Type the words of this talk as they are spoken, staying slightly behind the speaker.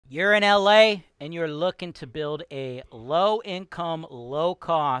You're in LA and you're looking to build a low-income,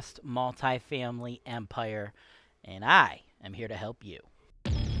 low-cost multifamily empire, and I am here to help you.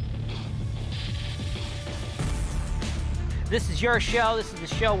 This is your show. This is the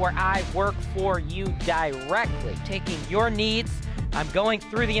show where I work for you directly, taking your needs. I'm going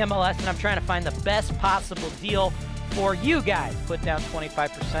through the MLS and I'm trying to find the best possible deal for you guys. Put down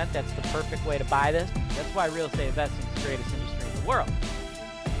 25%. That's the perfect way to buy this. That's why real estate investing is the greatest industry in the world.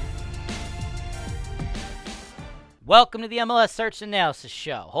 Welcome to the MLS Search Analysis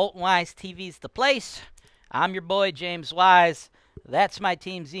Show. HoltonWise TV's the place. I'm your boy, James Wise. That's my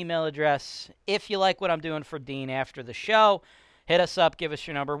team's email address. If you like what I'm doing for Dean after the show, hit us up, give us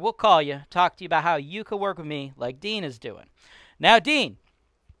your number. We'll call you, talk to you about how you could work with me like Dean is doing. Now, Dean,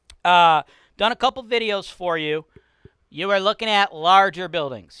 done a couple videos for you. You are looking at larger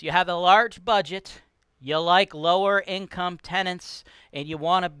buildings. You have a large budget. You like lower income tenants, and you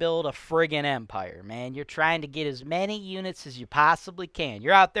want to build a friggin' empire, man. You're trying to get as many units as you possibly can.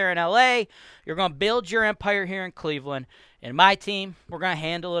 You're out there in LA. You're going to build your empire here in Cleveland. And my team, we're going to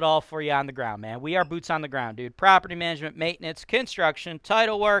handle it all for you on the ground, man. We are boots on the ground, dude. Property management, maintenance, construction,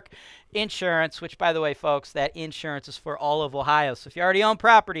 title work, insurance, which, by the way, folks, that insurance is for all of Ohio. So if you already own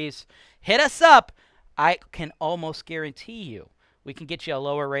properties, hit us up. I can almost guarantee you we can get you a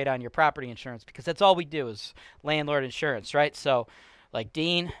lower rate on your property insurance because that's all we do is landlord insurance, right? So, like,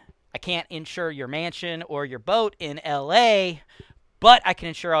 Dean, I can't insure your mansion or your boat in LA, but I can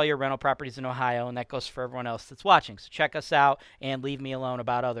insure all your rental properties in Ohio, and that goes for everyone else that's watching. So check us out and leave me alone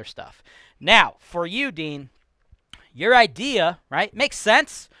about other stuff. Now, for you, Dean, your idea, right, makes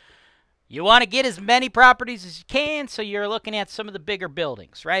sense. You want to get as many properties as you can, so you're looking at some of the bigger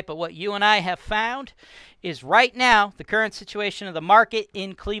buildings, right? But what you and I have found is right now, the current situation of the market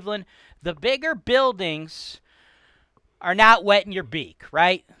in Cleveland, the bigger buildings are not wetting your beak,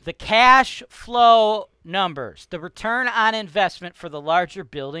 right? The cash flow numbers, the return on investment for the larger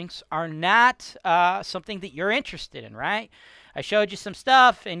buildings are not something that you're interested in, right? I showed you some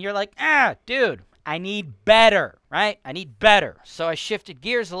stuff, and you're like, dude, I need better, right? I need better. So I shifted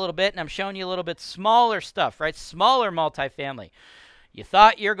gears a little bit, and I'm showing you a little bit smaller stuff, right? Smaller multifamily. You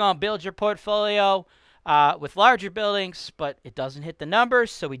thought you're going to build your portfolio with larger buildings, but it doesn't hit the numbers,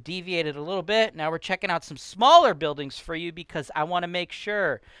 so we deviated a little bit. Now we're checking out some smaller buildings for you because I want to make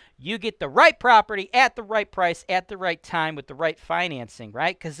sure you get the right property at the right price at the right time with the right financing,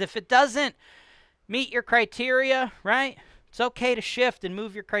 right? Because if it doesn't meet your criteria, right, it's okay to shift and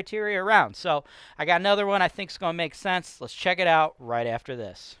move your criteria around. So I got another one I think is going to make sense. Let's check it out right after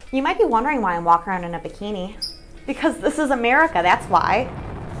this. You might be wondering why I'm walking around in a bikini. Because this is America, that's why.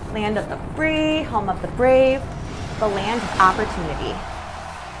 Land of the free, home of the brave, the land of opportunity.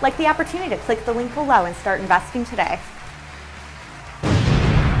 Like the opportunity to click the link below and start investing today.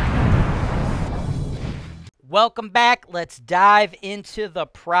 Welcome back. Let's dive into the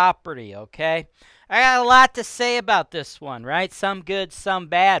property, okay? I got a lot to say about this one, right? Some good, some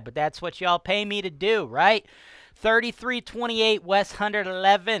bad, but that's what y'all pay me to do, right? 3328 West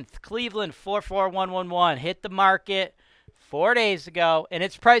 111th, Cleveland 44111. Hit the market 4 days ago, and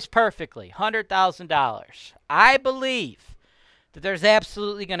it's priced perfectly, $100,000. I believe that there's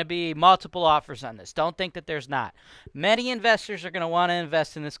absolutely going to be multiple offers on this. Don't think that there's not. Many investors are going to want to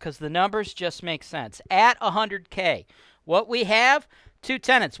invest in this because the numbers just make sense. At $100K, what we have, two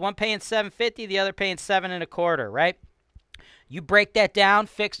tenants, one paying $750, the other paying $7.25, right? You break that down,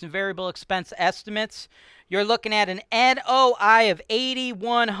 fixed and variable expense estimates, you're looking at an NOI of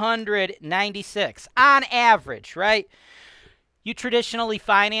 $8,196 on average, right? You traditionally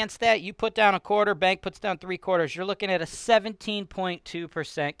finance that. You put down a quarter, bank puts down 3/4. You're looking at a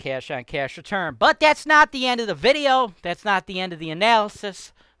 17.2% cash-on-cash return. But that's not the end of the video. That's not the end of the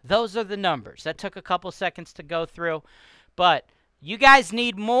analysis. Those are the numbers. That took a couple seconds to go through. But you guys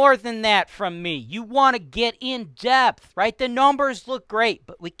need more than that from me. You want to get in depth, right? The numbers look great,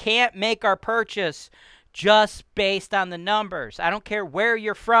 but we can't make our purchase just based on the numbers. I don't care where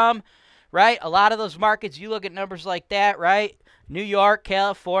you're from, right? A lot of those markets, you look at numbers like that, right? New York,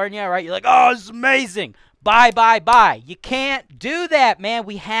 California, right? You're like, oh, this is amazing. Buy, buy, buy. You can't do that, man.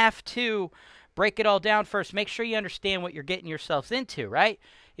 We have to break it all down first. Make sure you understand what you're getting yourselves into, right?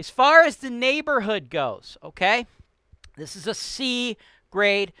 As far as the neighborhood goes, okay? This is a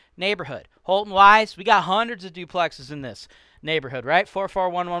C-grade neighborhood. HoltonWise, we got hundreds of duplexes in this neighborhood, right?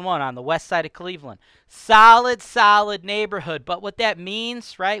 44111 on the west side of Cleveland. Solid, solid neighborhood. But what that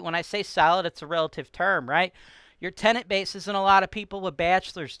means, right, when I say solid, it's a relative term, right? Your tenant base isn't a lot of people with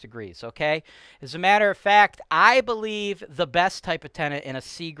bachelor's degrees, okay? As a matter of fact, I believe the best type of tenant in a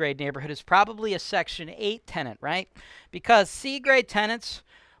C-grade neighborhood is probably a Section 8 tenant, right? Because C-grade tenants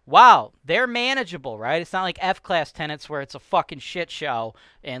wow, they're manageable, right? It's not like F-class tenants where it's a fucking shit show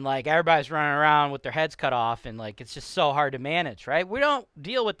and like everybody's running around with their heads cut off and like it's just so hard to manage, right? We don't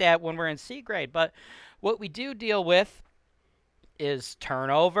deal with that when we're in C grade, but what we do deal with is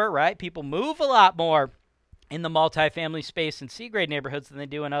turnover, right? People move a lot more in the multifamily space in C-grade neighborhoods than they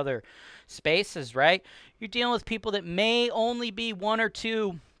do in other spaces, right? You're dealing with people that may only be one or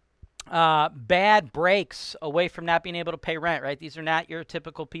two bad breaks away from not being able to pay rent, right? These are not your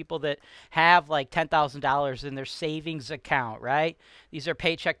typical people that have like $10,000 in their savings account, right? These are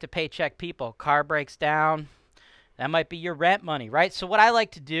paycheck to paycheck people. Car breaks down, that might be your rent money, right? So what I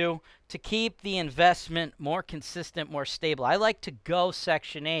like to do to keep the investment more consistent, more stable, I like to go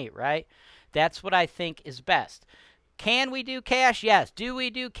Section 8, right? That's what I think is best. Can we do cash? Yes. Do we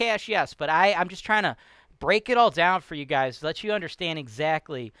do cash? Yes. But I'm just trying to break it all down for you guys, let you understand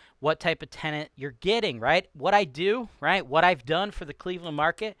exactly what type of tenant you're getting, right? What I do, right? What I've done for the Cleveland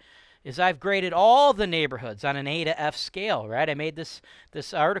market is I've graded all the neighborhoods on an A to F scale, right? I made this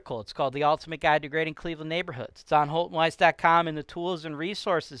article. It's called The Ultimate Guide to Grading Cleveland Neighborhoods. It's on HoltonWise.com in the Tools and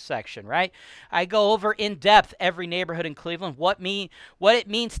Resources section, right? I go over in depth every neighborhood in Cleveland, what it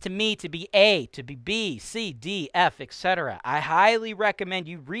means to me to be A, to be B, C, D, F, etc. I highly recommend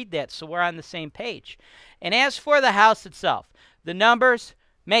you read that so we're on the same page. And as for the house itself, the numbers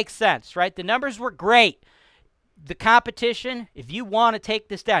make sense, right? The numbers were great. The competition, if you want to take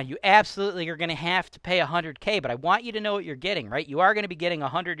this down, you absolutely are going to have to pay $100K, but I want you to know what you're getting, right? You are going to be getting a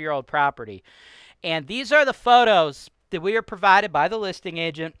 100-year-old property. And these are the photos that we are provided by the listing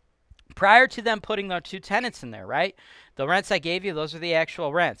agent prior to them putting their two tenants in there, right? The rents I gave you, those are the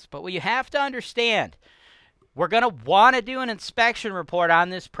actual rents. But what you have to understand, we're going to want to do an inspection report on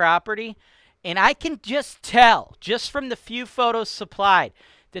this property, and I can just tell, just from the few photos supplied,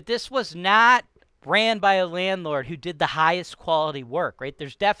 that this was not ran by a landlord who did the highest quality work, right?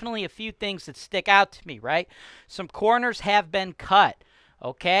 There's definitely a few things that stick out to me, right? Some corners have been cut,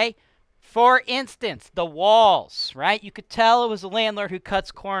 okay? For instance, the walls, right? You could tell it was a landlord who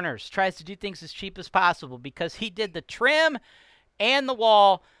cuts corners, tries to do things as cheap as possible because he did the trim and the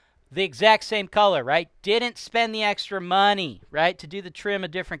wall the exact same color, right? Didn't spend the extra money, right, to do the trim a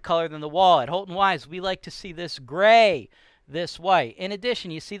different color than the wall. At HoltonWise, we like to see this gray, this white. In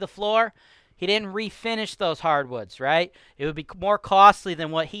addition, you see the floor? He didn't refinish those hardwoods, right? It would be more costly than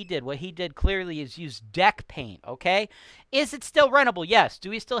what he did. What he did clearly is use deck paint, okay? Is it still rentable? Yes.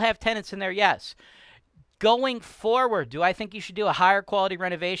 Do we still have tenants in there? Yes. Going forward, do I think you should do a higher quality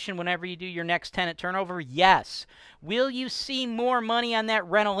renovation whenever you do your next tenant turnover? Yes. Will you see more money on that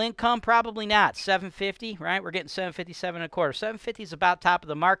rental income? Probably not. $750, right? We're getting $757 and a quarter. $750 is about top of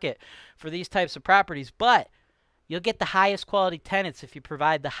the market for these types of properties, but you'll get the highest quality tenants if you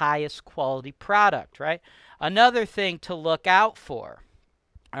provide the highest quality product, right? Another thing to look out for,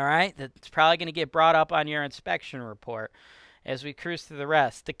 all right, that's probably going to get brought up on your inspection report as we cruise through the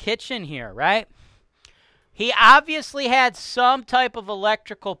rest. The kitchen here, right? He obviously had some type of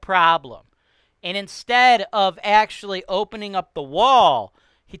electrical problem. And instead of actually opening up the wall,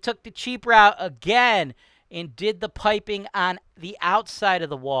 he took the cheap route again and did the piping on the outside of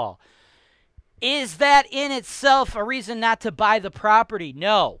the wall. Is that in itself a reason not to buy the property?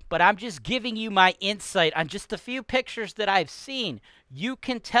 No, but I'm just giving you my insight on just a few pictures that I've seen. You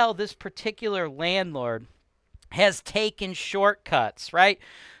can tell this particular landlord has taken shortcuts, right?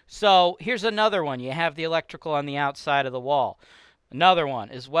 So here's another one. You have the electrical on the outside of the wall. Another one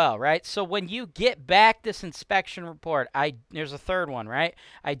as well, right? So when you get back this inspection report, there's a third one, right?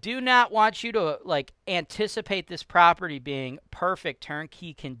 I do not want you to like anticipate this property being perfect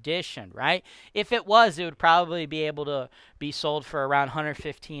turnkey condition, right? If it was, it would probably be able to be sold for around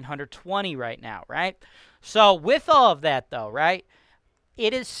 $115, $120 right now, right? So with all of that though, right?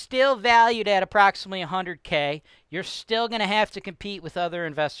 It is still valued at approximately $100K. You're still going to have to compete with other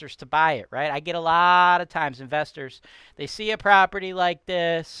investors to buy it, right? I get a lot of times investors, they see a property like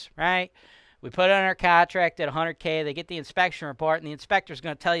this, right? We put it under contract at $100K. They get the inspection report, and the inspector's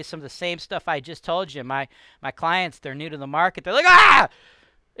going to tell you some of the same stuff I just told you. My clients, they're new to the market. They're like,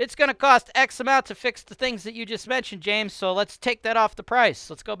 it's going to cost X amount to fix the things that you just mentioned, James, so let's take that off the price.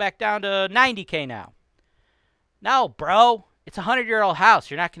 Let's go back down to $90K now. No, bro. It's a 100-year-old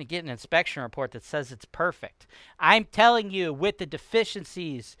house. You're not going to get an inspection report that says it's perfect. I'm telling you, with the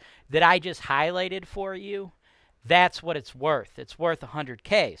deficiencies that I just highlighted for you, that's what it's worth. It's worth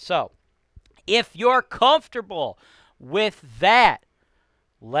 $100K. So if you're comfortable with that,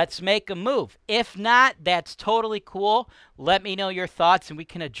 let's make a move. If not, that's totally cool. Let me know your thoughts and we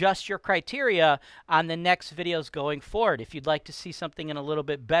can adjust your criteria on the next videos going forward. If you'd like to see something in a little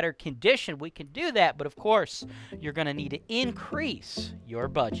bit better condition, we can do that. But of course, you're going to need to increase your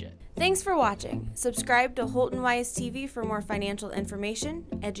budget. Thanks for watching. Subscribe to HoltonWise TV for more financial information,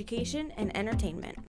 education, and entertainment.